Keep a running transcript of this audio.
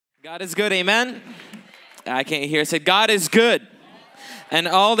God is good, amen? I can't hear. Say, God is good. And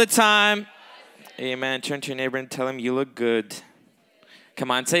all the time, amen. Turn to your neighbor and tell him, you look good.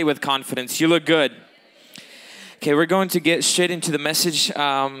 Come on, say it with confidence, you look good. Okay, we're going to get straight into the message,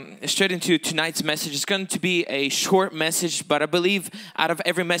 straight into tonight's message. It's going to be a short message, but I believe out of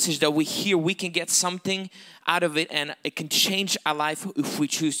every message that we hear, we can get something out of it, and it can change our life if we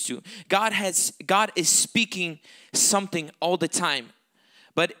choose to. God is speaking something all the time,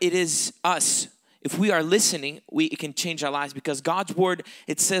 but it is us. If we are listening, it can change our lives, because God's word,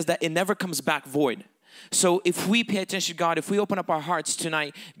 it says that it never comes back void. So if we pay attention to God, if we open up our hearts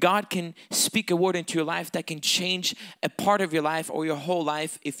tonight, God can speak a word into your life that can change a part of your life or your whole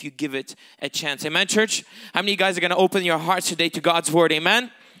life if you give it a chance. Amen, church? How many of you guys are going to open your hearts today to God's word?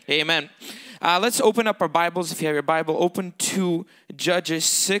 Amen? Amen. Let's open up our Bibles. If you have your Bible, open to Judges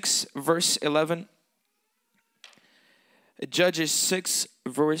 6, verse 11. Judges 6,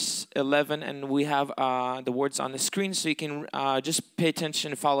 verse 11, and we have the words on the screen, so you can just pay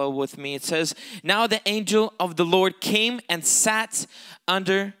attention and follow with me. It says, "Now the angel of the Lord came and sat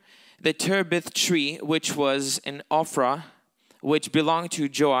under the terebinth tree, which was in Ophrah, which belonged to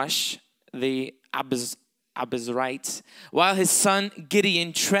Joash the Abizrite, while his son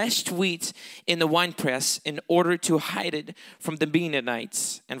Gideon threshed wheat in the winepress in order to hide it from the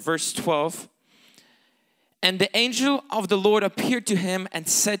Midianites." And verse 12, "And the angel of the Lord appeared to him and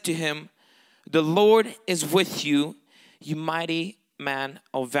said to him, 'The Lord is with you, you mighty man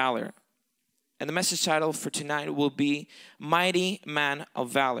of valor.'" And the message title for tonight will be "Mighty Man of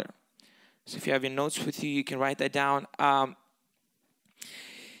Valor." So if you have your notes with you, you can write that down.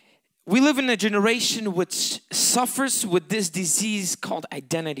 We live in a generation which suffers with this disease called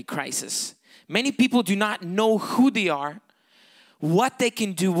identity crisis. Many people do not know who they are, what they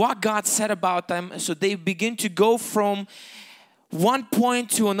can do, what God said about them. So they begin to go from one point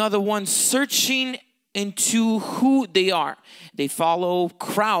to another one, searching into who they are. They follow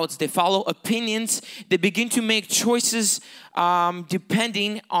crowds, they follow opinions, they begin to make choices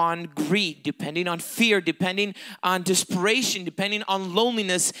depending on greed, depending on fear, depending on desperation, depending on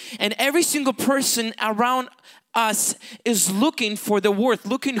loneliness. And every single person around us is looking for their worth,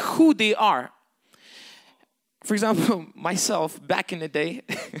 looking who they are. For example, myself, back in the day,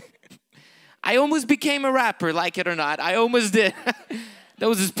 I almost became a rapper, like it or not. I almost did. That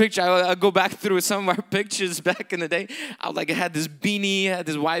was this picture. I'll go back through some of our pictures back in the day. I had this beanie, had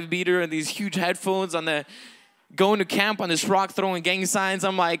this wife beater, and these huge headphones going to camp on this rock, throwing gang signs.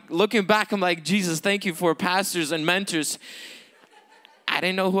 I'm like, looking back, I'm like, Jesus, thank you for pastors and mentors. I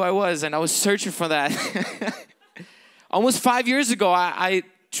didn't know who I was, and I was searching for that. Almost 5 years ago,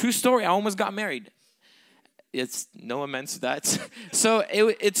 true story, I almost got married. It's no immense that. So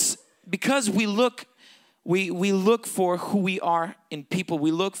it's because we look for who we are in people.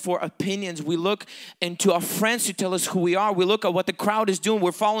 We look for opinions. We look into our friends to tell us who we are. We look at what the crowd is doing.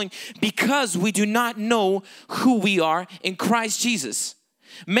 We're following because we do not know who we are in Christ Jesus.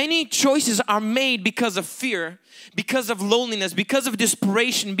 Many choices are made because of fear, because of loneliness, because of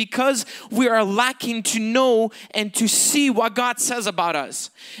desperation, because we are lacking to know and to see what God says about us.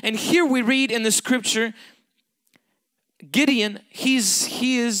 And here we read in the scripture, Gideon, he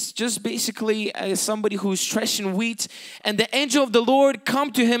is just basically somebody who's threshing wheat, and the angel of the Lord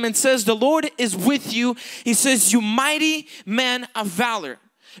come to him and says, "The Lord is with you." He says, "You mighty man of valor."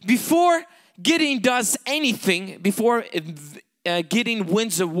 Before Gideon does anything, before Gideon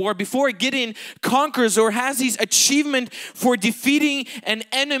wins a war, before Gideon conquers or has his achievement for defeating an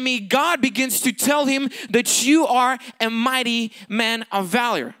enemy, God begins to tell him that you are a mighty man of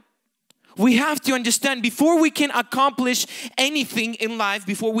valor. We have to understand, before we can accomplish anything in life,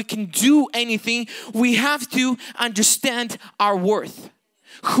 before we can do anything, we have to understand our worth.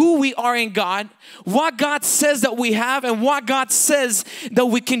 Who we are in God, what God says that we have, and what God says that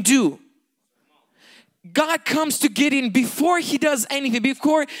we can do. God comes to Gideon before he does anything,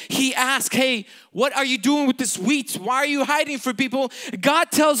 before he asks, "Hey, what are you doing with this wheat? Why are you hiding from people?"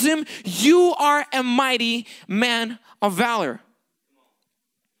 God tells him, "You are a mighty man of valor."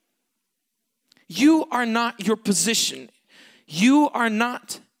 You are not your position. You are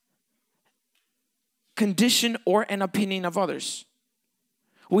not condition or an opinion of others.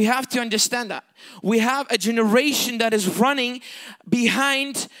 We have to understand that. We have a generation that is running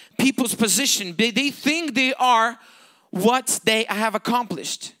behind people's position. They think they are what they have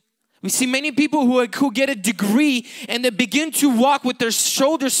accomplished. We see many people who get a degree and they begin to walk with their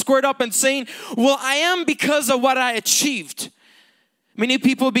shoulders squared up and saying, "Well, I am because of what I achieved." Many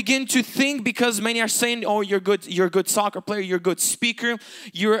people begin to think, because many are saying, oh, you're a good soccer player, you're a good speaker,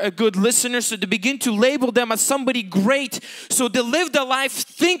 you're a good listener. So they begin to label them as somebody great. So they live their life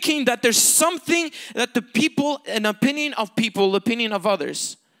thinking that there's something that the people, an opinion of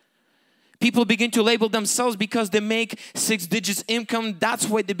others. People begin to label themselves because they make 6 digits income. That's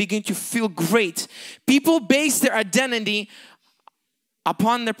why they begin to feel great. People base their identity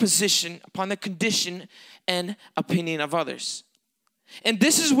upon their position, upon their condition and opinion of others. And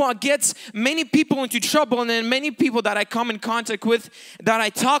this is what gets many people into trouble. And then many people that I come in contact with, that I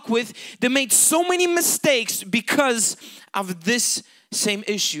talk with, they made so many mistakes because of this same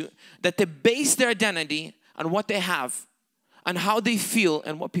issue. That they base their identity on what they have, on how they feel,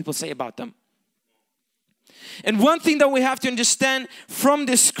 and what people say about them. And one thing that we have to understand from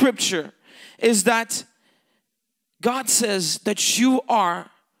this scripture is that God says that you are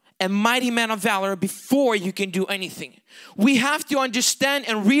a mighty man of valor before you can do anything. We have to understand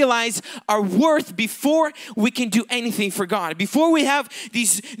and realize our worth before we can do anything for God. Before we have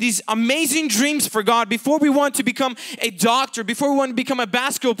these amazing dreams for God, before we want to become a doctor, before we want to become a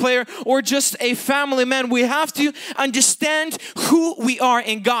basketball player or just a family man, we have to understand who we are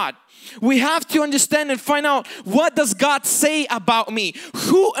in God. We have to understand and find out, what does God say about me?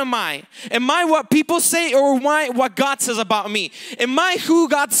 Who am I? Am I what people say, or am I what God says about me? Am I who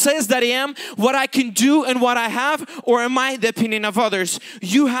God says that I am, what I can do and what I have, or am I the opinion of others?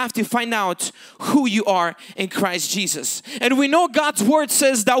 You have to find out who you are in Christ Jesus. And we know God's word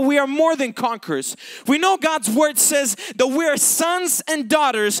says that we are more than conquerors. We know God's word says that we are sons and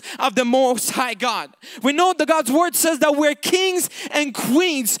daughters of the Most High God. We know that God's word says that we're kings and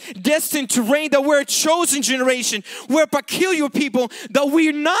queens destined to reign, that we're a chosen generation, we're a peculiar people, that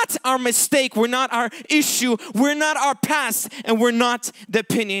we're not our mistake, we're not our issue, we're not our past, and we're not the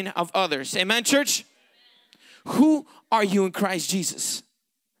opinion of others. Amen, church? Who are you in Christ Jesus?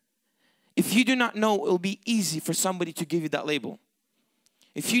 If you do not know, it will be easy for somebody to give you that label.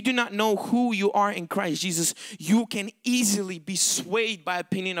 If you do not know who you are in Christ Jesus, you can easily be swayed by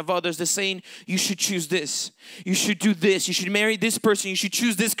opinion of others. They're saying, you should choose this, you should do this, you should marry this person, you should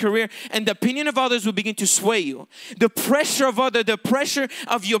choose this career. And the opinion of others will begin to sway you. The pressure of others, the pressure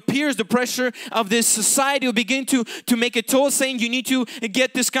of your peers, the pressure of this society will begin to make a toll, saying you need to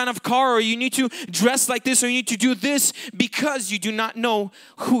get this kind of car, or you need to dress like this, or you need to do this, because you do not know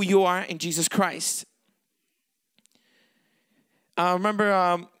who you are in Jesus Christ. I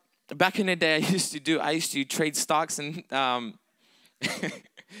remember back in the day, I used to trade stocks, and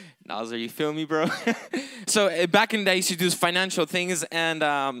Nowzer, you feel me, bro? So back in the day, I used to do financial things, and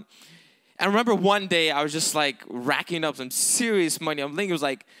I remember one day I was just like racking up some serious money. I think it was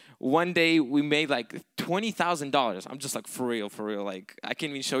like one day we made like $20,000. I'm just like, for real. Like, I can't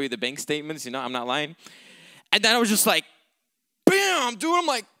even show you the bank statements, you know, I'm not lying. And then I was just like, bam, dude, I'm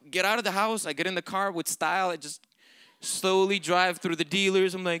like, get out of the house. I get in the car with style. I just slowly drive through the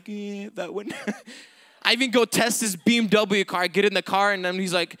dealers. I'm like, yeah, that one. I even go test this BMW car. I get in the car, and then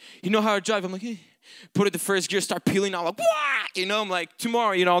he's like, you know how to drive? I'm like, hey. Put it the first gear, start peeling out, like, wah! You know, I'm like,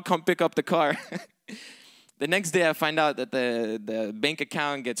 tomorrow, you know, I'll come pick up the car. The next day, I find out that the bank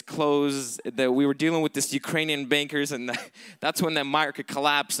account gets closed, that we were dealing with this Ukrainian bankers, and that's when the market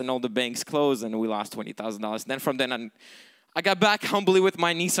collapsed and all the banks closed, and we lost $20,000. Then from then on, I got back humbly with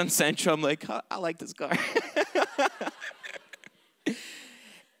my Nissan Sentra. I'm like, I like this car.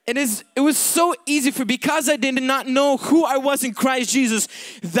 It was so easy because I did not know who I was in Christ Jesus.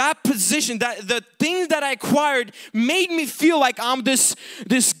 That position, the things that I acquired made me feel like I'm this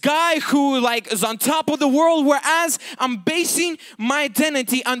guy who like is on top of the world, whereas I'm basing my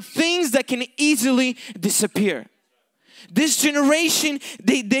identity on things that can easily disappear. This generation,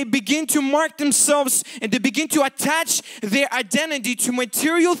 they begin to mark themselves, and they begin to attach their identity to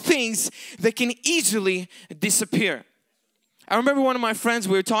material things that can easily disappear. I remember one of my friends,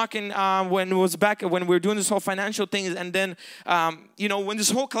 we were talking when we were doing this whole financial thing, and then, you know, when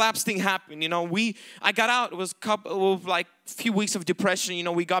this whole collapse thing happened, you know, I got out. It was a few weeks of depression. You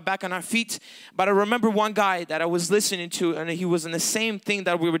know, we got back on our feet. But I remember one guy that I was listening to, and he was in the same thing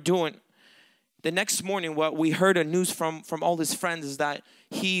that we were doing. The next morning, what we heard a news from all his friends is that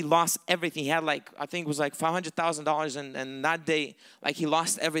he lost everything. He had I think it was like $500,000, and that day, like, he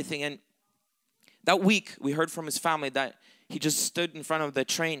lost everything. And that week, we heard from his family that he just stood in front of the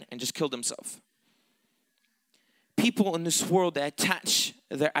train and just killed himself. People in this world, they attach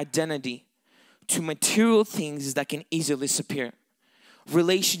their identity to material things that can easily disappear.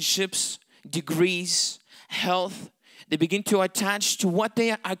 Relationships, degrees, health, They begin to attach to what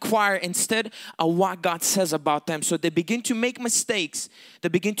they acquire instead of what God says about them. So they begin to make mistakes. They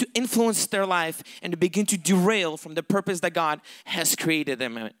begin to influence their life, and they begin to derail from the purpose that God has created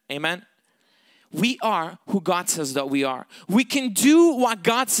them. Amen. We are who God says that we are. We can do what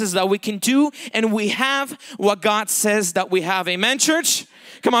God says that we can do, and we have what God says that we have. Amen, church?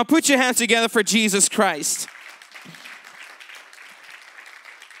 Come on, put your hands together for Jesus Christ.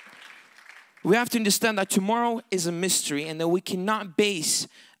 We have to understand that tomorrow is a mystery, and that we cannot base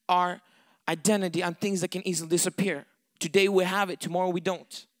our identity on things that can easily disappear. Today we have it, tomorrow we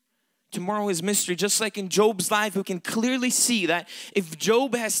don't. Tomorrow is mystery. Just like in Job's life, we can clearly see that if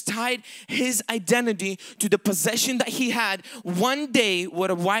Job has tied his identity to the possession that he had, one day would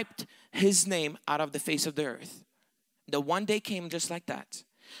have wiped his name out of the face of the earth. The one day came just like that.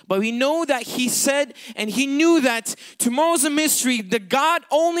 But we know that he said and he knew that tomorrow's a mystery. That God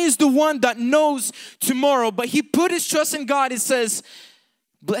only is the one that knows tomorrow. But he put his trust in God. It says,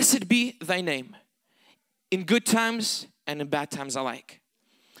 blessed be thy name, in good times and in bad times alike.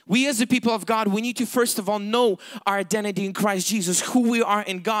 We as the people of God, we need to first of all know our identity in Christ Jesus, who we are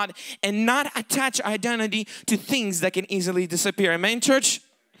in God, and not attach our identity to things that can easily disappear. Amen, church?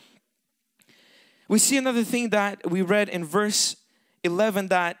 We see another thing that we read in verse 11,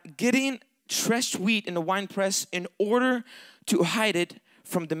 that Gideon threshed wheat in the winepress in order to hide it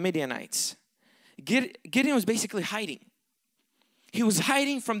from the Midianites. Gideon was basically hiding. He was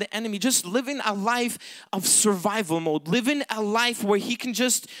hiding from the enemy, just living a life of survival mode, living a life where he can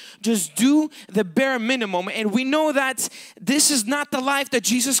just do the bare minimum. And we know that this is not the life that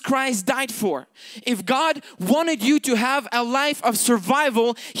Jesus Christ died for. If God wanted you to have a life of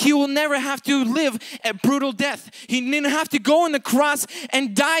survival, He will never have to live a brutal death. He didn't have to go on the cross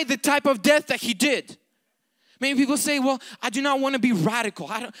and die the type of death that He did. Many people say, well, I do not want to be radical.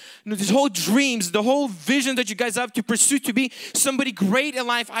 I don't, this whole dreams, the whole vision that you guys have to pursue to be somebody great in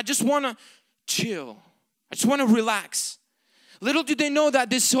life. I just want to chill. I just want to relax. Little do they know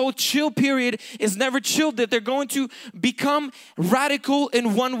that this whole chill period is never chilled, that they're going to become radical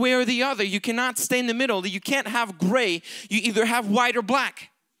in one way or the other. You cannot stay in the middle. You can't have gray. You either have white or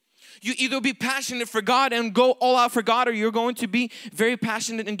black. You either be passionate for God and go all out for God, or you're going to be very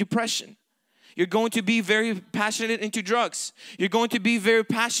passionate in depression. You're going to be very passionate into drugs. You're going to be very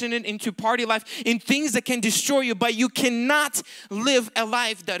passionate into party life, in things that can destroy you. But you cannot live a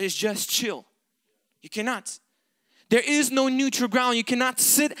life that is just chill. You cannot. There is no neutral ground. You cannot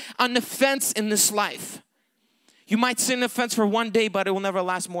sit on the fence in this life. You might sit on the fence for one day, but it will never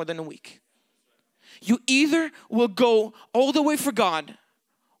last more than a week. You either will go all the way for God,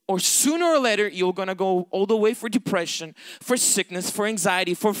 or sooner or later, you're going to go all the way for depression, for sickness, for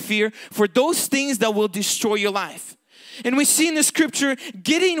anxiety, for fear, for those things that will destroy your life. And we see in the scripture,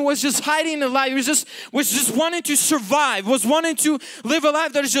 Gideon was just hiding in the life. He was just wanting to survive, was wanting to live a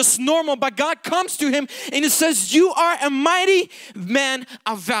life that is just normal. But God comes to him and He says, you are a mighty man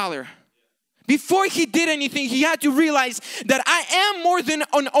of valor. Before he did anything, he had to realize that I am more than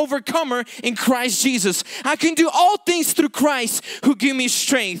an overcomer in Christ Jesus. I can do all things through Christ who give me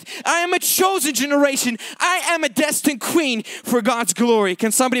strength. I am a chosen generation. I am a destined queen for God's glory.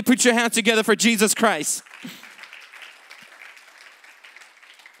 Can somebody put your hands together for Jesus Christ?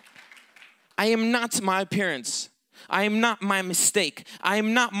 I am not my appearance. I am not my mistake. I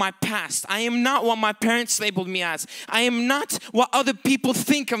am not my past. I am not what my parents labeled me as. I am not what other people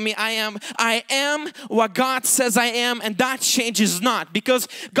think of me I am. I am what God says I am, and that changes not. Because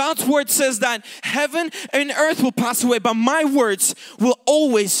God's word says that heaven and earth will pass away, but my words will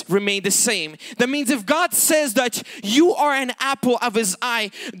always remain the same. That means if God says that you are an apple of His eye,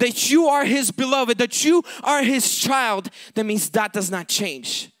 that you are His beloved, that you are His child, that means that does not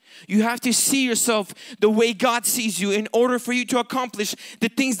change. You have to see yourself the way God sees you in order for you to accomplish the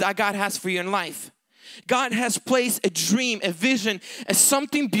things that God has for you in life. God has placed a dream, a vision, as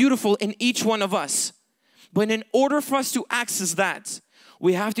something beautiful in each one of us. But in order for us to access that,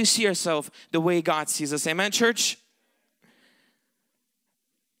 we have to see ourselves the way God sees us. Amen, church?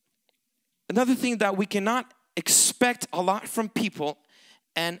 Another thing that we cannot expect a lot from people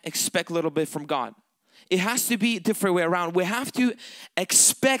and expect a little bit from God. It has to be a different way around. We have to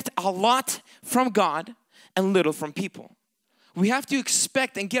expect a lot from God and little from people. We have to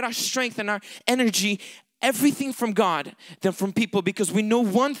expect and get our strength and our energy, everything from God than from people, because we know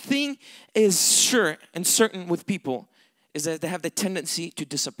one thing is sure and certain with people is that they have the tendency to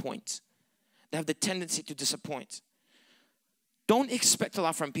disappoint. They have the tendency to disappoint. Don't expect a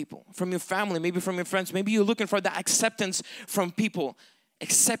lot from people, from your family, maybe from your friends. Maybe you're looking for the acceptance from people.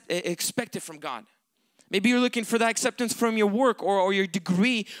 Expect it from God. Maybe you're looking for that acceptance from your work or your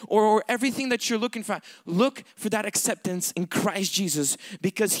degree or everything that you're looking for. Look for that acceptance in Christ Jesus,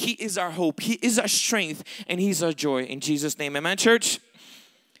 because He is our hope, He is our strength, and He's our joy. In Jesus' name, amen, church?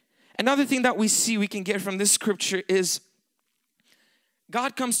 Another thing that we can get from this scripture is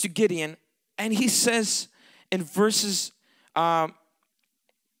God comes to Gideon and He says in verses,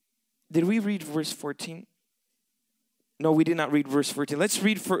 did we read verse 14? No, we did not read verse 14. Let's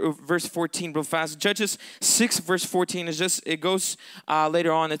read verse 14 real fast. Judges 6 verse 14 is just, it goes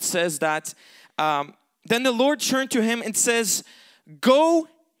later on. It says that, then the Lord turned to him and says, go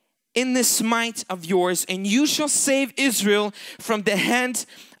in this might of yours, and you shall save Israel from the hand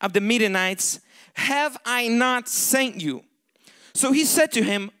of the Midianites. Have I not sent you? So he said to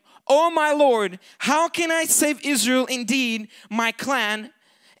him, oh my Lord, how can I save Israel? Indeed, my clan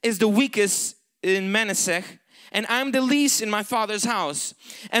is the weakest in Manasseh, and I'm the least in my father's house.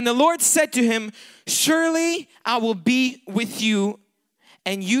 And the Lord said to him, surely I will be with you,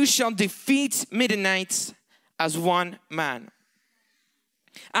 and you shall defeat Midianites as one man.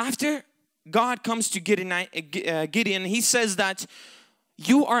 After God comes to Gideon, He says that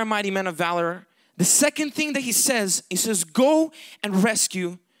you are a mighty man of valor. The second thing that He says, go and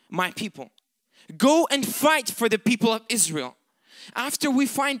rescue my people. Go and fight for the people of Israel. After we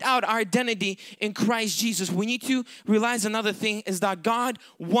find out our identity in Christ Jesus, we need to realize another thing is that God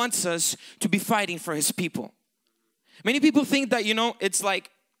wants us to be fighting for His people. Many people think that, it's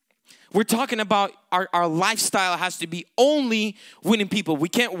like we're talking about our lifestyle has to be only winning people. We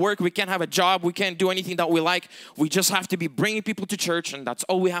can't work, we can't have a job, we can't do anything that we like. We just have to be bringing people to church, and that's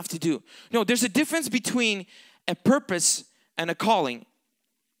all we have to do. No, there's a difference between a purpose and a calling.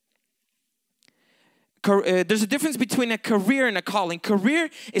 There's a difference between a career and a calling. Career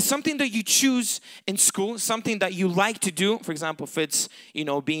is something that you choose in school, something that you like to do. For example, if it's,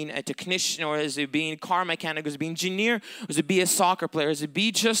 being a technician, or is it being a car mechanic, or is it being an engineer, or is it be a soccer player, is it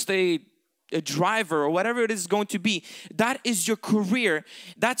be just a driver, or whatever it is going to be. That is your career.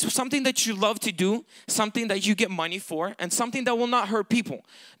 That's something that you love to do, something that you get money for, and something that will not hurt people.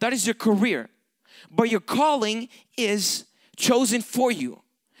 That is your career. But your calling is chosen for you.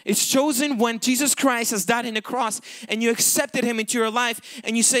 It's chosen when Jesus Christ has died on the cross and you accepted Him into your life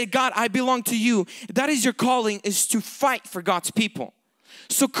and you say, God, I belong to you. That is your calling, is to fight for God's people.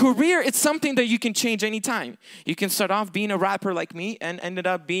 So career, it's something that you can change anytime. You can start off being a rapper like me and ended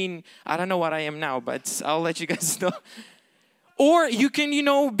up being, I don't know what I am now, but I'll let you guys know. Or you can,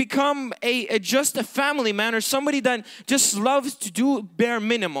 become just a family man, or somebody that just loves to do bare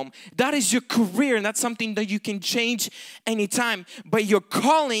minimum. That is your career, and that's something that you can change anytime. But your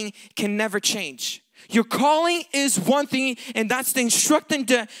calling can never change. Your calling is one thing, and that's the instruction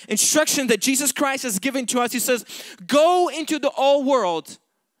that Jesus Christ has given to us. He says, go into the whole world,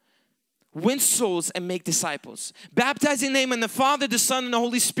 win souls and make disciples, baptizing them in the Father, the Son, and the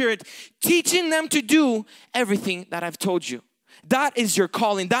Holy Spirit, teaching them to do everything that I've told you. That is your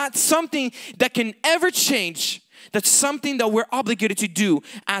calling. That's something that can ever change. That's something that we're obligated to do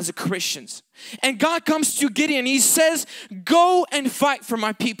as Christians. And God comes to Gideon. He says, go and fight for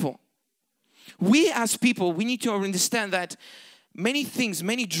my people. We as people, we need to understand that many things,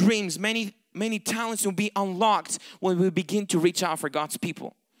 many dreams, many talents will be unlocked when we begin to reach out for God's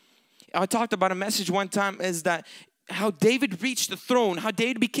people. I talked about a message one time, is that how David reached the throne, how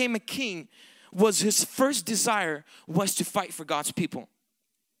David became a king, was his first desire was to fight for God's people.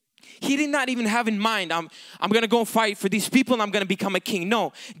 He did not even have in mind, I'm going to go fight for these people and I'm going to become a king.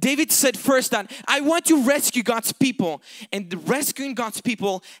 No, David said first that I want to rescue God's people, and rescuing God's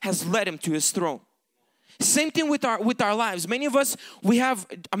people has led him to his throne. Same thing with our lives. Many of us, we have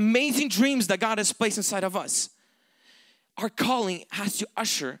amazing dreams that God has placed inside of us. Our calling has to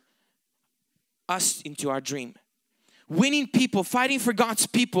usher us into our dream. Winning people, fighting for God's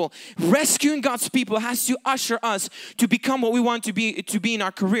people, rescuing God's people has to usher us to become what we want to be in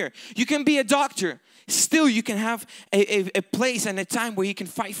our career. You can be a doctor. Still, you can have a place and a time where you can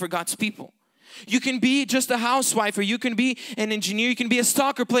fight for God's people. You can be just a housewife, or you can be an engineer, you can be a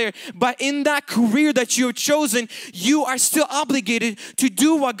soccer player. But in that career that you've chosen, you are still obligated to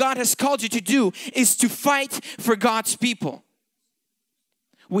do what God has called you to do, is to fight for God's people.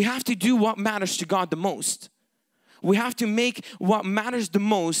 We have to do what matters to God the most. We have to make what matters the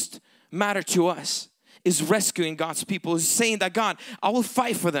most matter to us. is rescuing God's people, is saying that God, I will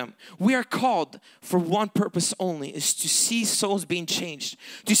fight for them. We are called for one purpose only, is to see souls being changed,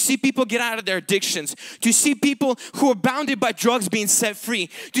 to see people get out of their addictions, to see people who are bounded by drugs being set free,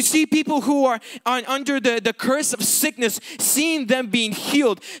 to see people who are under the curse of sickness, seeing them being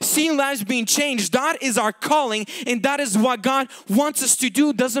healed, seeing lives being changed. That is our calling, and that is what God wants us to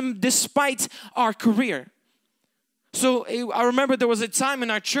do, despite our career. So I remember there was a time in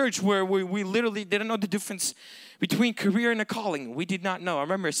our church where we literally didn't know the difference between career and a calling. We did not know. I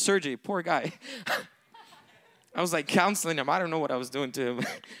remember Sergey, poor guy. I was like counseling him. I don't know what I was doing to him.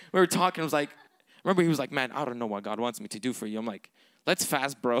 We were talking. I was like, remember he was like, man, I don't know what God wants me to do for you. I'm like, let's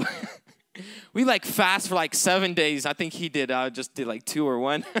fast, bro. We like fast for like 7 days. I think he did. I just did like 2 or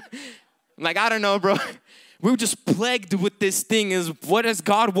 1. I'm like, I don't know, bro. We were just plagued with this thing, is what does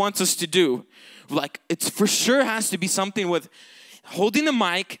God wants us to do? Like, it's for sure has to be something with holding the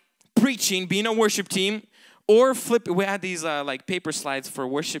mic, preaching, being a worship team, or flip. We had these like paper slides for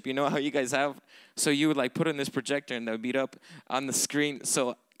worship. You know how you guys have? So you would like put in this projector and that would beat up on the screen.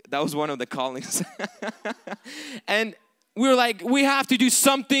 So that was one of the callings. And we were like, we have to do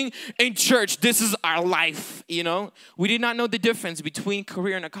something in church. This is our life, you know. We did not know the difference between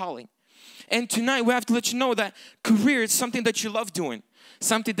career and a calling. And tonight we have to let you know that career is something that you love doing.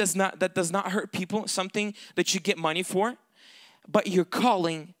 Something that does not hurt people, something that you get money for. But your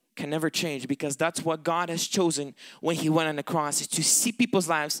calling can never change, because that's what God has chosen when He went on the cross, is to see people's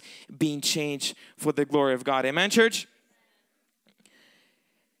lives being changed for the glory of God. Amen, church?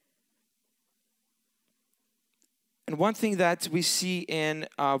 And one thing that we see in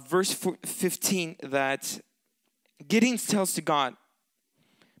verse 15, that Gideon tells to God,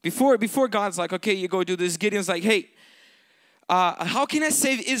 before God's like, okay, you go do this, Gideon's like, hey, how can I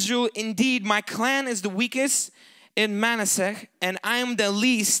save Israel? Indeed, my clan is the weakest in Manasseh, and I am the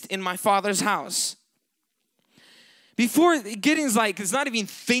least in my father's house. Before Gideon's like, he's not even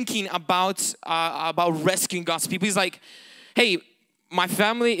thinking about rescuing God's people. He's like, hey, my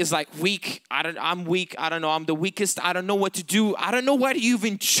family is like weak. I'm weak. I don't know. I'm the weakest. I don't know what to do. I don't know why you've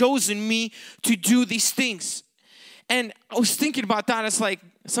even chosen me to do these things. And I was thinking about that. It's like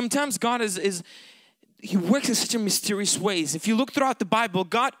sometimes God He works in such a mysterious ways. If you look throughout the Bible,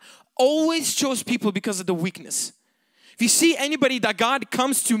 God always chose people because of the weakness. If you see anybody that God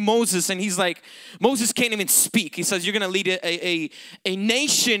comes to Moses and He's like, Moses can't even speak. He says, you're going to lead a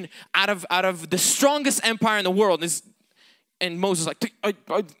nation out of the strongest empire in the world. And Moses is like,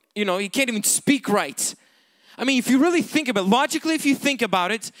 you know, he can't even speak right. I mean, if you really think about it, logically, if you think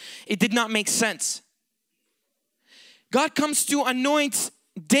about it, it did not make sense. God comes to anoint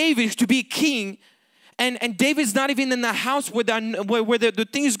David to be king. And David's not even in the house where the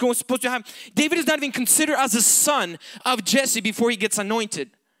thing is supposed to happen. David is not even considered as a son of Jesse before he gets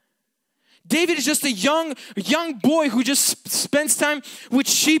anointed. David is just a young boy who just spends time with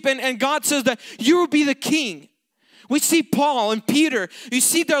sheep, and God says that you will be the king. We see Paul and Peter. You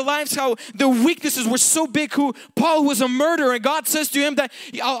see their lives, how their weaknesses were so big. Paul was a murderer, and God says to him that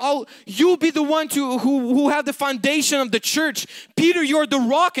you'll be the one who have the foundation of the church. Peter, you're the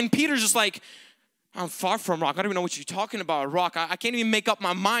rock. And Peter's just like, I'm far from rock. I don't even know what you're talking about, rock. I can't even make up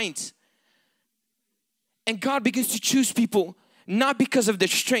my mind. And God begins to choose people not because of their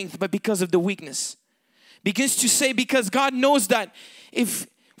strength, but because of the weakness. Begins to say, because God knows that if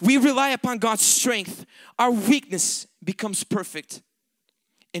we rely upon God's strength, our weakness becomes perfect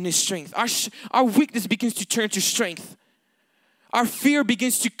in His strength. Our weakness begins to turn to strength. Our fear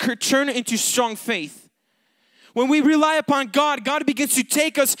begins to turn into strong faith. When we rely upon God, God begins to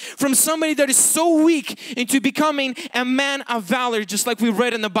take us from somebody that is so weak into becoming a man of valor, just like we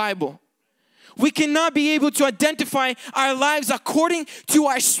read in the Bible. We cannot be able to identify our lives according to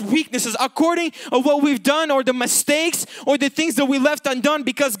our weaknesses, according to what we've done or the mistakes or the things that we left undone,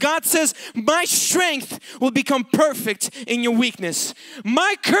 because God says, my strength will become perfect in your weakness.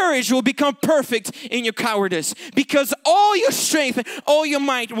 My courage will become perfect in your cowardice, because all your strength, all your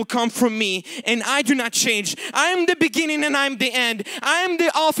might will come from me, and I do not change. I am the beginning and I'm the end. I am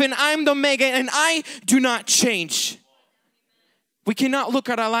the Alpha and I am the Omega, and I do not change. We cannot look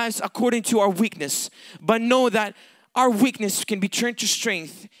at our lives according to our weakness, but know that our weakness can be turned to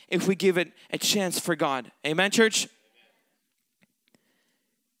strength if we give it a chance for God. Amen, church?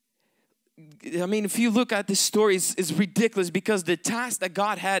 I mean, if you look at this story, it's ridiculous, because the task that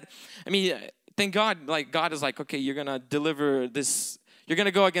God had, I mean, thank God, like God is like, okay, you're going to deliver this. You're going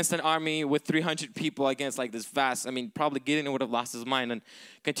to go against an army with 300 people against like this vast. I mean, probably Gideon would have lost his mind and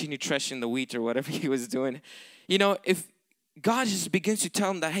continued threshing the wheat or whatever he was doing. You know, if God just begins to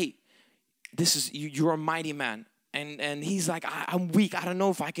tell him that, hey, this is you're a mighty man. And he's like, I'm weak. I don't know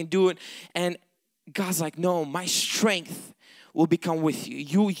if I can do it. And God's like, no, my strength will become with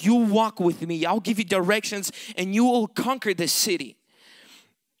you. You walk with me. I'll give you directions and you will conquer this city.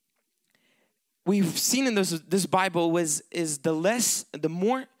 We've seen in this Bible is the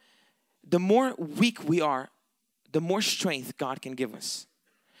more weak we are, the more strength God can give us.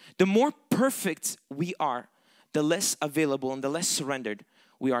 The more perfect we are, the less available and the less surrendered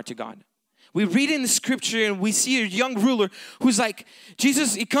we are to God. We read in the scripture and we see a young ruler who's like,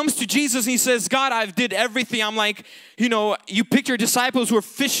 he comes to Jesus and he says, God, I've did everything. I'm like, you picked your disciples who are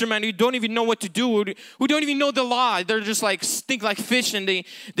fishermen who don't even know what to do, who don't even know the law. They're just like, stink like fish and they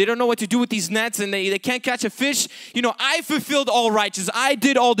don't know what to do with these nets and they can't catch a fish. I fulfilled all righteous. I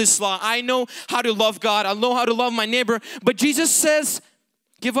did all this law. I know how to love God. I know how to love my neighbor. But Jesus says,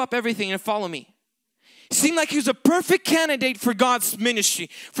 give up everything and follow me. Seemed like he was a perfect candidate for God's ministry,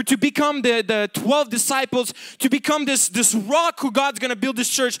 to become the 12 disciples, to become this rock who God's going to build this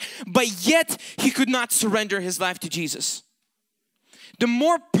church, but yet he could not surrender his life to Jesus. The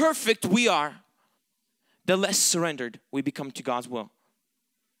more perfect we are, the less surrendered we become to God's will.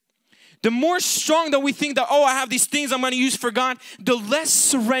 The more strong that we think that, I have these things I'm going to use for God, the less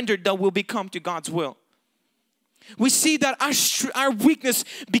surrendered that we'll become to God's will. We see that our weakness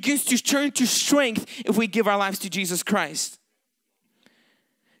begins to turn to strength if we give our lives to Jesus Christ.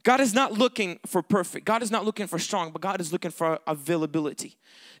 God is not looking for perfect. God is not looking for strong, but God is looking for availability.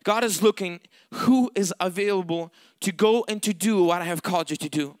 God is looking who is available to go and to do what I have called you to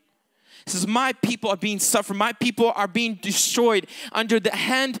do. It says, my people are being suffered. My people are being destroyed under the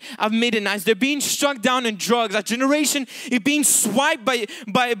hand of Midianites. They're being struck down in drugs. Our generation is being swiped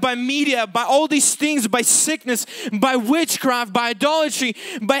by media, by all these things, by sickness, by witchcraft, by idolatry,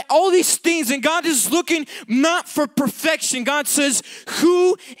 by all these things. And God is looking not for perfection. God says,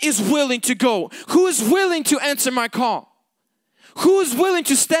 who is willing to go? Who is willing to answer my call? Who is willing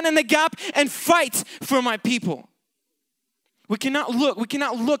to stand in the gap and fight for my people? We cannot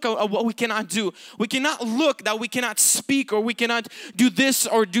look at what we cannot do. We cannot look that we cannot speak or we cannot do this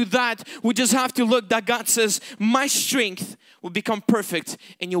or do that. We just have to look that God says, my strength will become perfect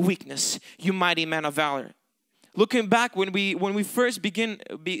in your weakness, you mighty man of valor. Looking back when we first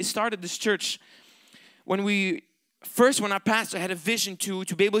started this church, when our pastor had a vision to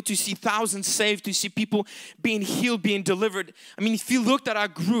be able to see thousands saved, to see people being healed, being delivered. I mean, if you looked at our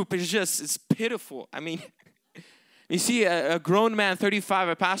group, it's pitiful. I mean, you see a grown man, 35,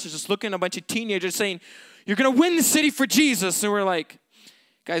 a pastor just looking at a bunch of teenagers saying, you're going to win the city for Jesus. And we're like,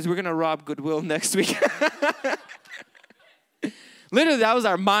 guys, we're going to rob Goodwill next week. Literally, that was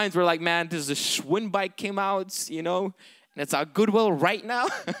our minds. We're like, man, this is a Schwinn bike came out, and it's our Goodwill right now.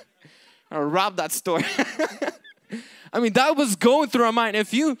 Or rob that store. I mean, that was going through our mind.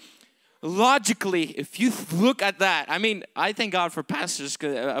 If you look at that, I mean, I thank God for pastors.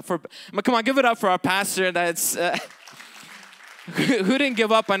 Come on, give it up for our pastor that's who didn't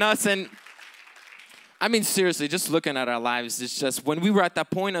give up on us. And I mean, seriously, just looking at our lives, it's just when we were at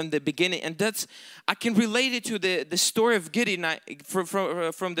that point in the beginning, and I can relate it to the story of Gideon,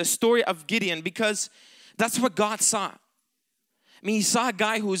 from the story of Gideon, because that's what God saw. I mean, he saw a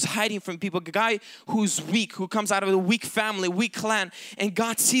guy who's hiding from people, a guy who's weak, who comes out of a weak family, weak clan. And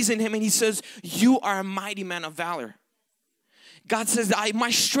God sees in him and he says, you are a mighty man of valor. God says, my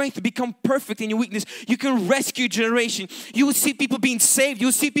strength become perfect in your weakness. You can rescue a generation. You will see people being saved. You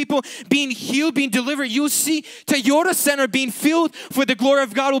will see people being healed, being delivered. You will see Toyota Center being filled for the glory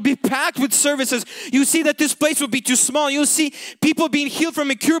of God. Will be packed with services. You will see that this place will be too small. You will see people being healed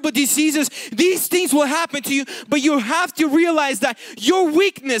from incurable diseases. These things will happen to you, but you have to realize that your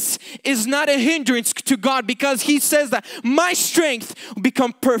weakness is not a hindrance to God, because He says that my strength will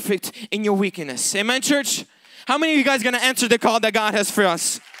become perfect in your weakness. Amen, church? How many of you guys are going to answer the call that God has for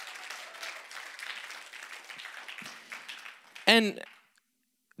us? And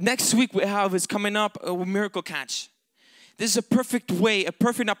next week is coming up a miracle catch. This is a perfect way, a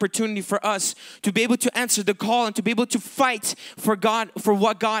perfect opportunity for us to be able to answer the call and to be able to fight for God, for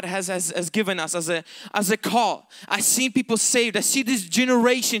what God has given us as a call. I've seen people saved. I see this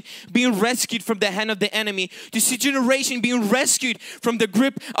generation being rescued from the hand of the enemy. To see generation being rescued from the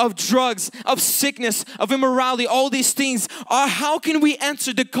grip of drugs, of sickness, of immorality, all these things. How can we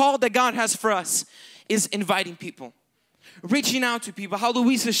answer the call that God has for us? Is inviting people. Reaching out to people. How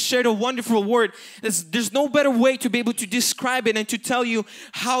Louisa shared a wonderful word. There's no better way to be able to describe it and to tell you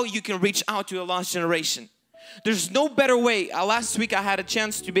how you can reach out to a lost generation. There's no better way. Last week I had a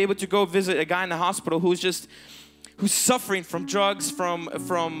chance to be able to go visit a guy in the hospital who's suffering from drugs,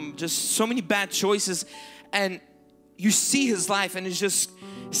 from just so many bad choices, and you see his life and it's just,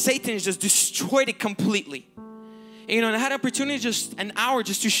 Satan has just destroyed it completely. You know, and I had an opportunity just an hour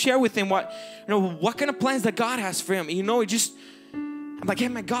just to share with him what kind of plans that God has for him. You know, I'm like, hey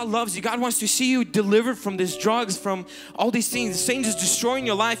man, God loves you. God wants to see you delivered from these drugs, from all these things. Satan is destroying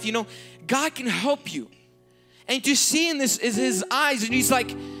your life. You know, God can help you. And to see in this is his eyes, and he's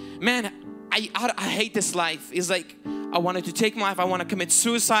like, man, I hate this life. He's like, I wanted to take my life. I want to commit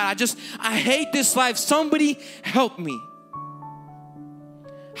suicide. I hate this life. Somebody help me.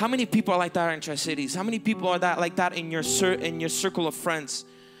 How many people are like that in Tri-Cities? How many people are like that in your circle of friends,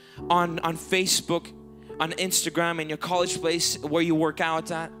 on Facebook, on Instagram, in your college place where you work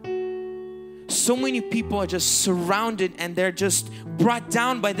out at? So many people are just surrounded, and they're just brought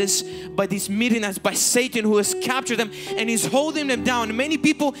down by these midnights, by Satan, who has captured them and he's holding them down. And many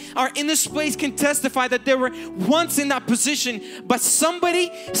people are in this place can testify that they were once in that position, but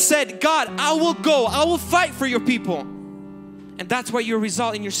somebody said, God, I will go, I will fight for your people. And that's why you're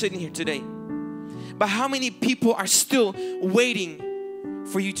resulting, you're sitting here today. But how many people are still waiting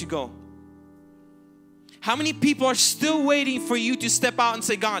for you to go? How many people are still waiting for you to step out and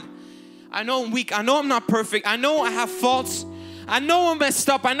say, God, I know I'm weak, I know I'm not perfect, I know I have faults, I know I'm messed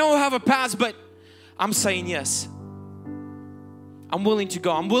up, I know I have a past, but I'm saying yes. I'm willing to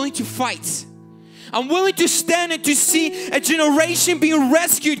go, I'm willing to fight. I'm willing to stand and to see a generation being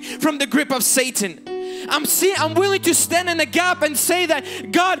rescued from the grip of Satan. I'm willing to stand in the gap and say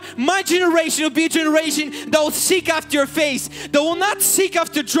that, God, my generation will be a generation that will seek after your face, that will not seek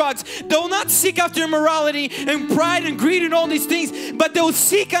after drugs, that will not seek after immorality and pride and greed and all these things, but they will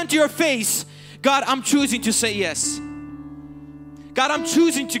seek unto your face. God, I'm choosing to say yes. God, I'm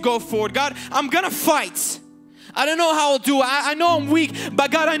choosing to go forward. God, I'm gonna fight. I don't know how I'll do it. I know I'm weak, but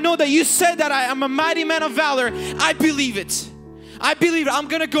God, I know that you said that I am a mighty man of valor. I believe it. I believe it. I'm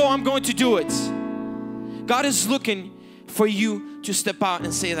gonna go. I'm going to do it. God is looking for you to step out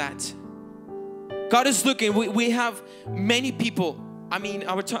and say that. God is looking. We have many people. I mean,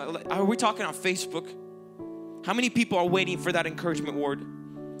 are we talking on Facebook? How many people are waiting for that encouragement word?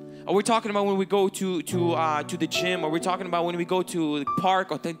 Are we talking about when we go to the gym? Are we talking about when we go to the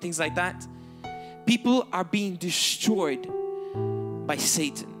park or things like that? People are being destroyed by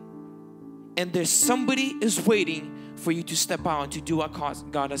Satan. And there's somebody is waiting for you to step out and to do what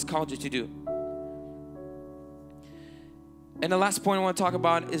God has called you to do. And the last point I want to talk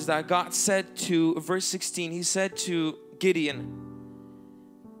about is that God said to, verse 16, He said to Gideon,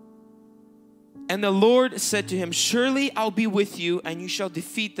 and the Lord said to him, surely I'll be with you, and you shall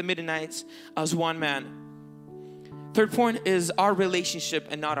defeat the Midianites as one man. Third point is our relationship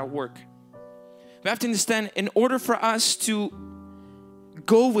and not our work. We have to understand, in order for us to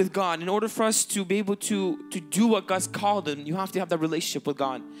go with God, in order for us to be able to do what God's called them, you have to have that relationship with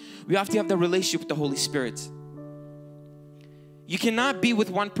God. We have to have that relationship with the Holy Spirit. You cannot be with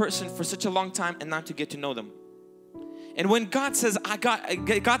one person for such a long time and not to get to know them. And when God says,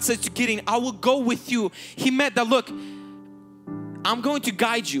 God says to Gideon, I will go with you, He meant that, look, I'm going to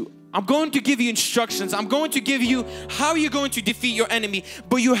guide you. I'm going to give you instructions. I'm going to give you how you're going to defeat your enemy.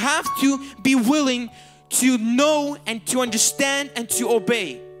 But you have to be willing to know and to understand and to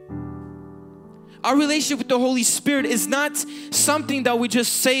obey. Our relationship with the Holy Spirit is not something that we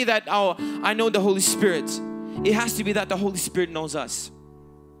just say that, oh, I know the Holy Spirit. It has to be that the Holy Spirit knows us.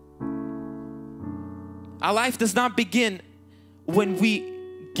 Our life does not begin when we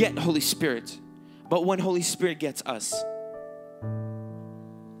get Holy Spirit, but when Holy Spirit gets us.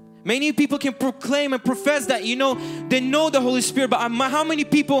 Many people can proclaim and profess that, you know, they know the Holy Spirit, but how many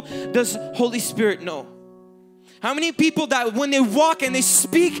people does Holy Spirit know? How many people that when they walk and they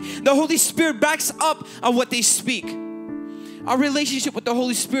speak, the Holy Spirit backs up on what they speak? Our relationship with the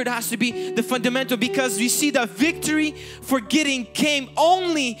Holy Spirit has to be the fundamental, because we see that victory for Gideon came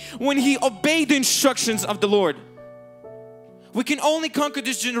only when he obeyed the instructions of the Lord. We can only conquer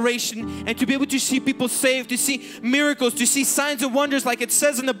this generation and to be able to see people saved, to see miracles, to see signs and wonders like it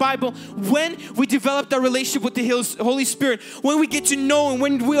says in the Bible, when we develop that relationship with the Holy Spirit, when we get to know and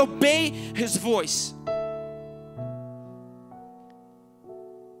when we obey His voice.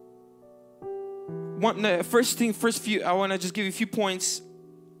 I want to just give you a few points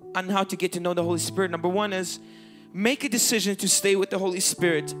on how to get to know the Holy Spirit. Number one is make a decision to stay with the Holy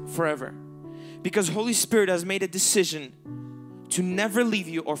Spirit forever, because Holy Spirit has made a decision to never leave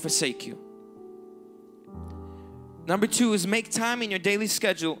you or forsake you. Number two is make time in your daily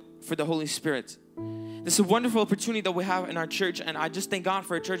schedule for the Holy Spirit. This is a wonderful opportunity that we have in our church, and I just thank God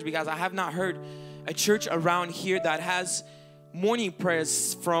for a church, because I have not heard a church around here that has morning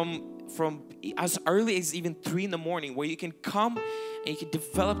prayers from as early as even 3 in the morning, where you can come and you can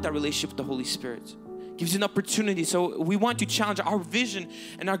develop that relationship with the Holy Spirit. You gives you an opportunity. So we want to challenge. Our vision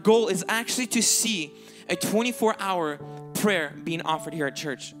and our goal is actually to see a 24-hour prayer being offered here at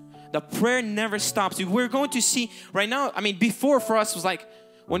church. The prayer never stops. We're going to see right now, I mean, before for us was like,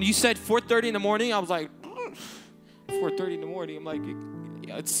 when you said 4:30 in the morning, I was like, 4:30 in the morning. I'm like,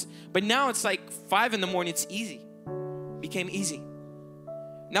 yeah, but now it's like 5 in the morning. It's easy. Became easy.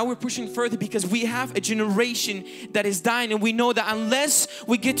 Now we're pushing further because we have a generation that is dying, and we know that unless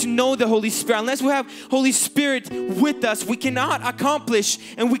we get to know the Holy Spirit, unless we have Holy Spirit with us, we cannot accomplish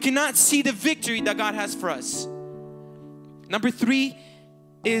and we cannot see the victory that God has for us. Number 3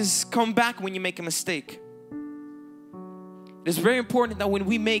 is come back when you make a mistake. It's very important that when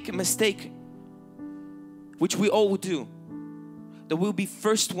we make a mistake, which we all will do, that we'll be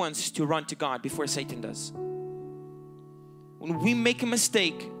first ones to run to God before Satan does. When we make a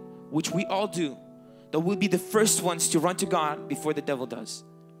mistake, which we all do, that we'll be the first ones to run to God before the devil does.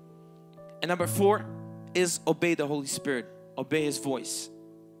 And number 4 is obey the Holy Spirit. Obey His voice.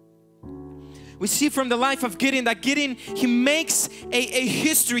 We see from the life of Gideon that Gideon, he makes a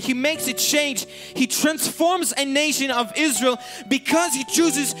history. He makes a change. He transforms a nation of Israel because he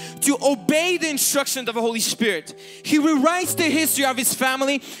chooses to obey the instructions of the Holy Spirit. He rewrites the history of his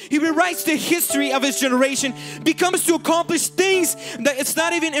family. He rewrites the history of his generation. Becomes to accomplish things that it's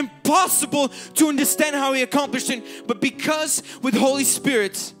not even impossible to understand how he accomplished it. But because with Holy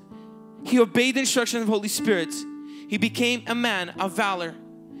Spirit, he obeyed the instructions of the Holy Spirit, he became a man of valor.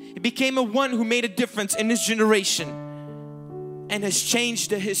 He became a one who made a difference in his generation and has changed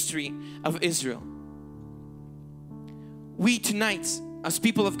the history of Israel. We tonight, as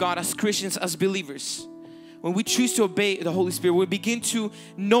people of God, as Christians, as believers, when we choose to obey the Holy Spirit, we'll begin to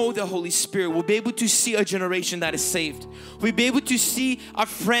know the Holy Spirit. We'll be able to see a generation that is saved. We'll be able to see our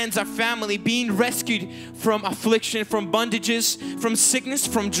friends, our family being rescued from affliction, from bondages, from sickness,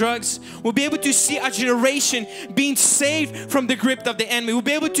 from drugs. We'll be able to see our generation being saved from the grip of the enemy. We'll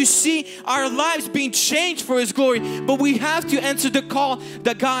be able to see our lives being changed for His glory. But we have to answer the call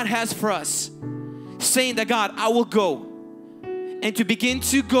that God has for us, saying that God, I will go. And to begin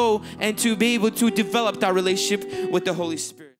to go and to be able to develop that relationship with the Holy Spirit.